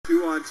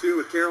2-on-2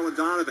 with Carroll and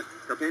Donovan.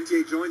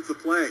 Carpentier joins the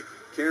play.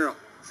 Carroll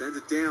sends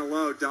it down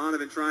low.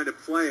 Donovan trying to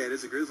play it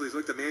as the Grizzlies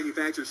look to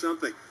manufacture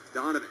something.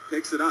 Donovan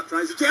picks it up,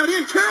 tries to jam it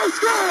in. Carroll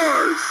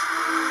scores!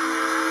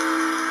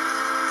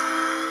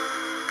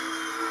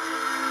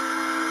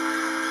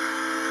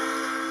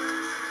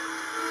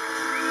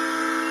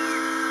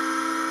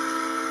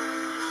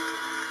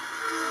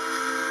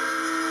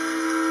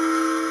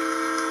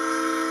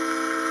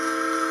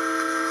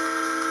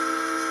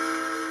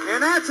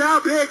 And that's how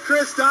big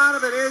Chris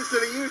Donovan is to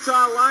the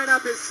Utah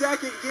lineup. His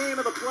second game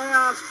of the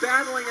playoffs,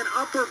 battling an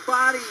upper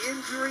body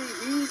injury.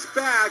 He's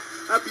back.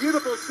 A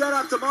beautiful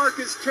setup to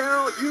Marcus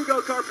Carroll, Hugo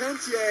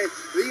Carpentier,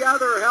 the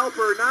other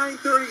helper.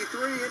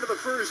 9:33 into the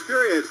first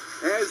period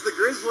as the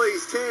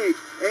Grizzlies take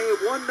a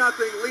 1-0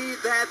 lead.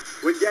 That's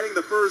when getting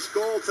the first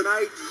goal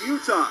tonight.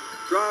 Utah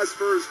draws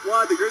first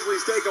blood. The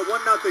Grizzlies take a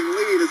 1-0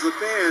 lead as the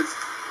fans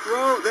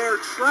throw their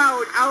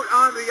trout out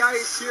on the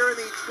ice here in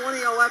the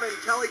 2011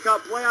 Kelly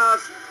Cup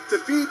playoffs. To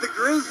feed the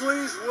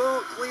Grizzlies,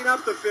 we'll clean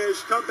up the fish,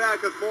 come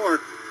back with more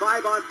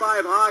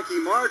 5-on-5 hockey.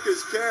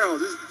 Marcus Carroll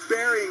just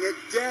burying it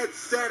dead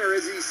center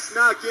as he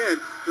snuck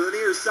in to the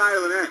near side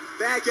of the net.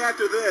 Back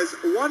after this,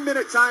 1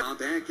 minute time.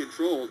 Back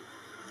controlled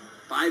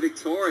by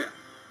Victoria.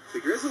 The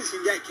Grizzlies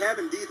can get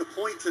Kevin D the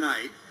point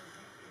tonight.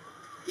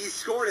 He's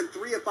scored in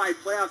 3 of 5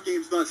 playoff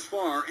games thus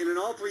far, and in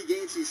all 3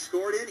 games he's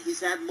scored in,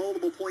 he's had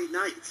multiple point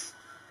nights.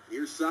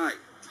 Near side,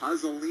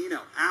 Tuzzolino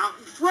out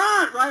in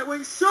front, right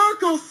wing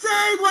circle,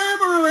 save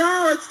Lamoureux.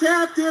 Oh, it's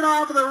tapped in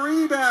off of the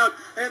rebound,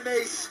 and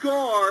they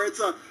score. It's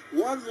a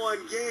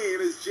 1-1 game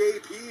as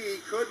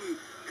JP couldn't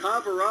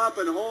cover up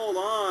and hold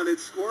on. It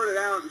squirted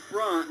out in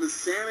front. The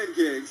Salmon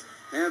Kings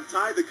have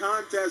tied the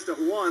contest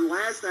at 1.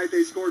 Last night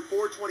they scored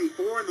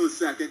 4:24 into the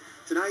second.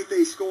 Tonight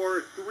they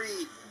score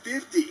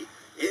 3:50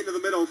 into the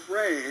middle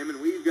frame, and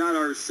we've got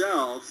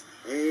ourselves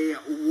a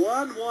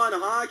 1-1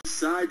 hockey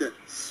side to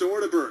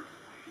Soderberg.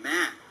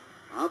 Matt,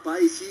 up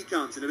ice he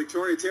comes into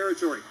Victoria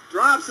territory.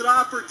 Drops it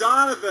off for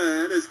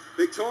Donovan as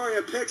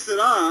Victoria picks it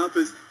up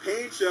as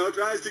Painchaud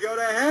tries to go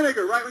to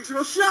Henniger. Right wing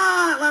circle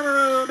shot.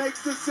 Lamoureux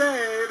makes the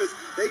save as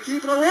they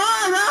keep it alive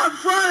out in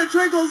front. It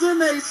trickles in.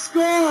 They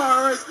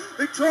score as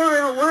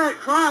Victoria went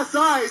cross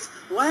ice.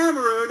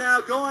 Lamoureux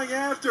now going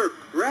after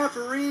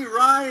referee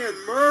Ryan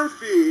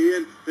Murphy.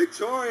 And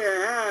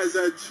Victoria has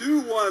a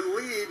 2-1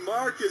 lead.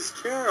 Marcus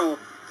Carroll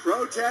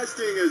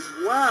protesting as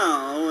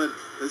well, and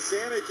the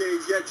Salmon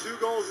Kings get 2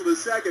 goals in the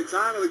second.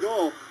 Time of the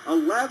goal,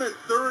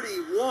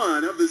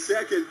 11:31 of the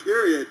second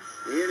period,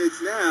 and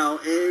it's now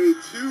a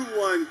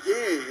 2-1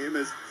 game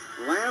as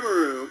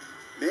Lamoureux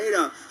made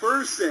a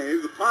first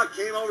save. The puck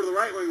came over to the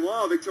right wing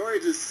wall.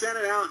 Victoria just sent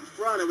it out in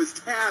front. It was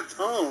tapped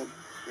home,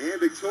 and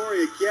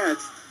Victoria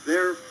gets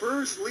their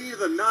first lead of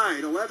the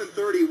night.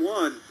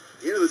 11:31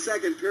 into the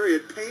second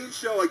period.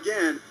 Painchaud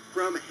again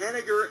from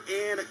Henniger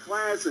and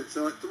Klassen.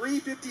 So at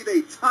 3:50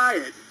 they tie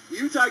it.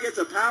 Utah gets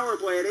a power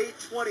play at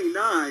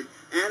 8:29,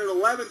 and at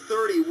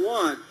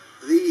 11:31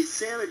 the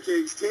Salmon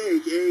Kings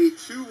take a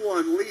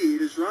 2-1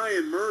 lead as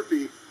Ryan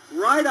Murphy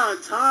right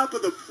on top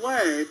of the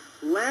play.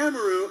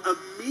 Lamoureux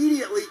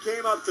immediately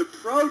came up to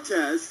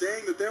protest,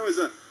 saying that there was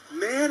a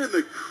man in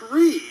the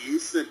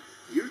crease, and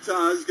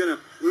Utah is going to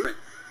move it.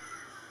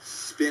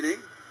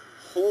 Spinning,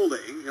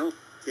 holding, he'll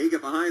take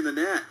it behind the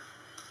net.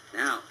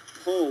 Now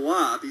pull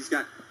up, he's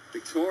got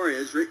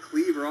Victoria's Rick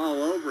Cleaver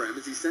all over him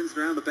as he sends it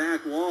around the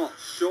back wall.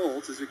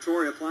 Schultz as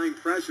Victoria applying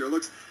pressure.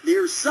 Looks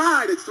near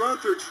side. It's thrown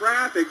through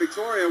traffic.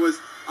 Victoria was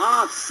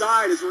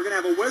offside as we're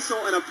going to have a whistle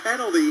and a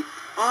penalty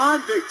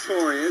on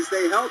Victoria as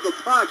they held the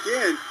puck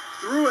in.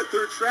 Threw it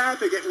through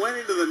traffic. It went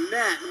into the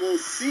net, and we'll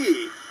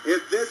see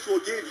if this will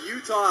give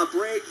Utah a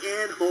break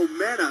and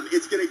momentum.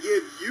 It's going to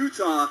give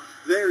Utah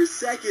their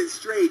second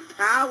straight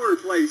power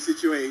play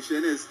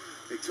situation as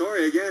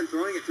Victoria again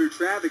throwing it through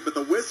traffic, but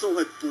the whistle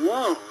had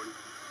blown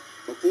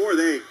before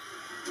they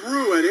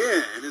threw it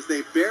in as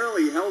they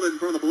barely held it in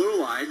front of the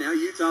blue line. Now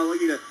Utah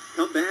looking to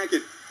come back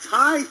and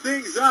tie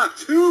things up.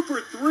 2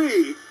 for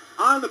 3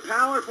 on the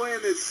power play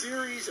in this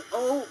series.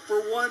 0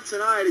 for 1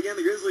 tonight. Again,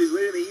 the Grizzlies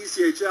leading the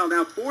ECHL.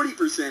 Now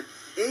 40%.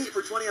 8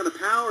 for 20 on the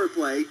power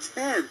play.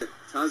 10.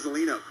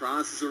 Tuzzolino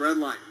crosses the red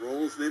line.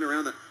 Rolls in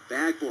around the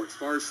backboards.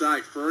 Far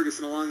side.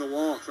 Ferguson along the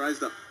wall. Tries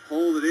to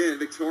hold it in.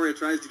 Victoria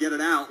tries to get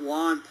it out.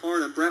 Juan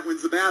Parham. Brett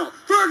wins the battle.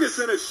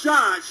 Ferguson a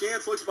shot.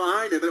 Chance looks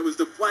behind it, but it was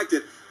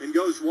deflected and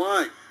goes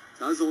wide.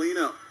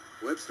 Tuzzolino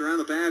whips around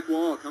the back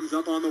wall. Comes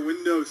up on the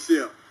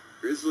windowsill.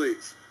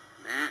 Grizzlies.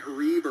 Matt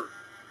Reber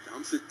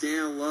dumps it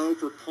down low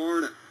for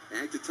Parham.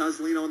 Back to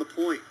Tuzzolino on the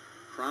point.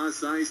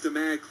 Cross ice to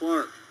Matt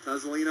Clark.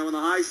 Tuzzolino in the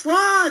high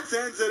slot.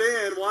 Sends it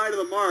in. Wide of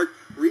the mark.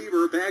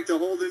 Reber back to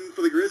hold in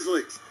for the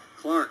Grizzlies.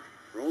 Clark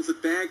rolls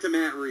it back to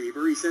Matt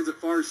Reber. He sends it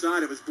far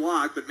side. It was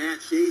blocked, but Matt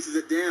chases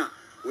it down.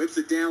 Whips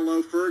it down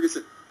low.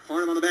 Ferguson.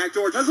 Parham on the back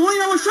door.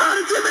 Tuzzolino a shot.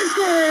 It's in. They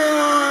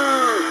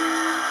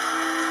score!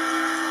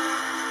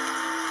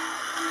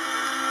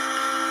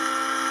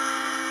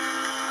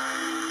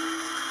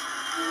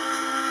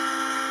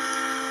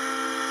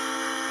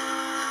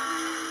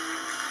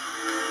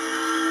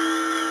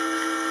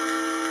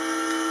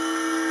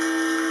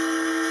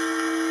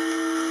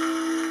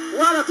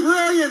 a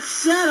brilliant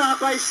setup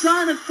by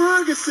Simon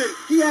Ferguson.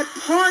 He had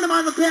Parnham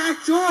on the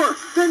back door.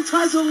 Then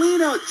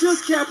Tuzzolino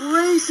just kept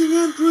racing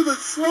in through the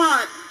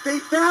slot. They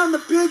found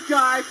the big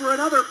guy for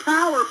another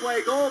power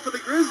play goal for the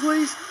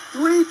Grizzlies.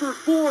 3 for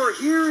 4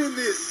 here in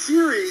this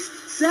series.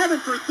 7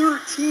 for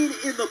 13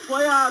 in the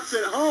playoffs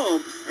at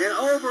home. And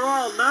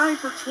overall, 9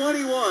 for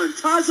 21.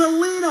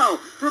 Tuzzolino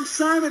from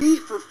Simon, 8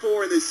 for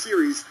 4 in this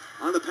series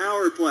on the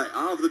power play.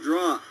 Off the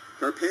draw,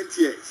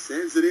 Carpentier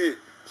sends it in.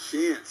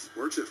 Chance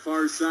works it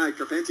far side.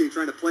 Carpentier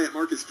trying to play it.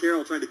 Marcus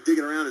Carroll trying to dig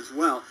it around as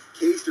well.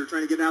 Caster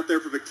trying to get out there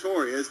for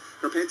Victoria's.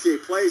 Carpentier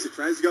plays it,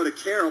 tries to go to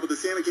Carroll, but the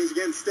Salmon Kings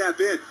again step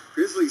in.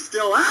 Grizzlies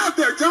still out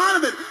there.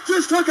 Donovan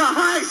just took a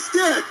high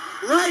stick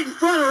right in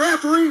front of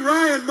referee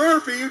Ryan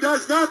Murphy, who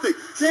does nothing.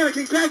 Salmon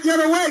Kings back the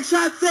other way.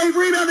 Shot save,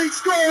 rebound, they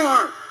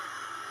score!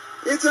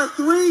 It's a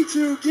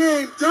 3-2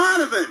 game.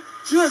 Donovan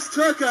just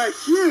took a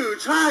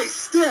huge high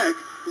stick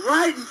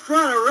right in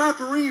front of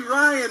referee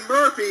Ryan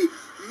Murphy.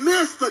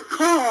 Missed the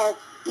call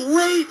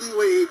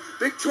blatantly.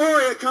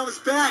 Victoria comes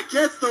back,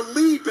 gets the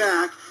lead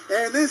back,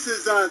 and this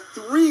is a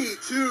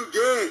 3-2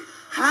 game.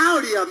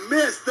 How do you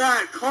miss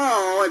that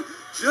call? And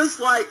just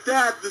like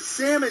that, the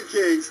Salmon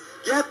Kings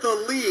get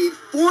the lead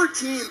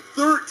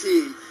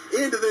 14-13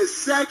 into this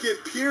second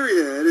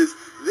period as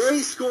they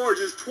score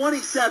just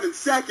 27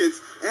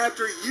 seconds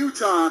after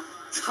Utah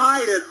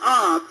tied it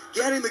up,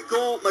 getting the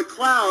goal.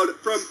 McLeod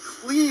from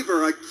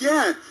Cleaver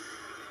again.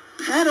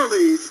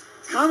 Penalties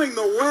coming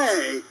the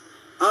way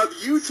of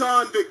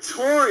Utah and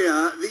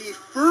Victoria. The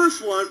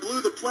first one blew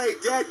the play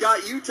dead,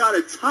 got Utah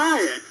to tie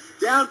it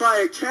down by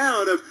a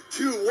count of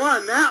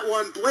 2-1. That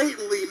one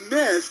blatantly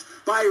missed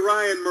by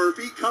Ryan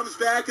Murphy. Comes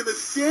back and the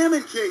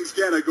Salmon Kings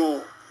get a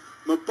goal.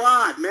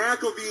 Mabod,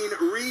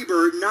 McElveen,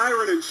 Reber,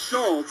 Nyron, and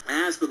Schultz.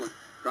 Aspinall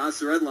across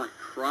the red line.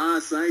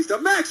 Cross ice to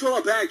Maxwell,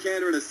 a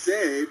backhander and a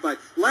save by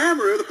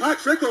Lamoureux. The puck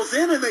trickles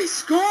in and they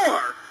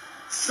score.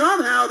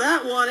 Somehow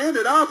that one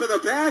ended up in the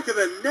back of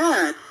the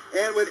net.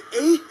 And with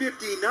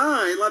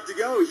 8:59 left to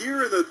go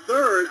here in the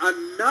third,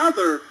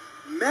 another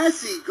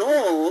messy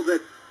goal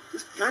that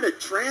just kind of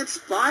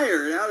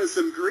transpired out of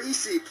some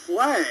greasy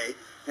play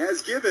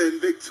has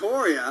given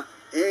Victoria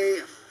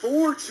a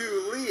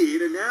 4-2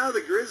 lead. And now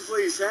the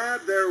Grizzlies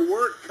have their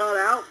work cut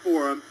out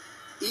for them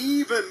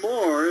even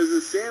more as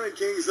the Salmon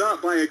Kings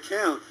up by a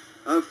count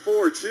of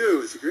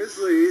 4-2. As the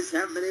Grizzlies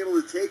haven't been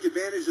able to take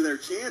advantage of their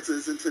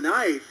chances. And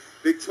tonight,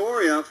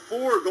 Victoria,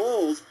 4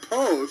 goals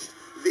post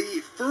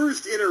the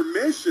first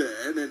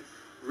intermission, and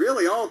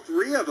really all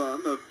 3 of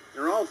them,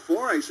 or all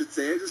 4 I should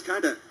say, just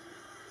kind of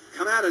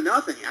come out of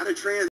nothing, out of transition.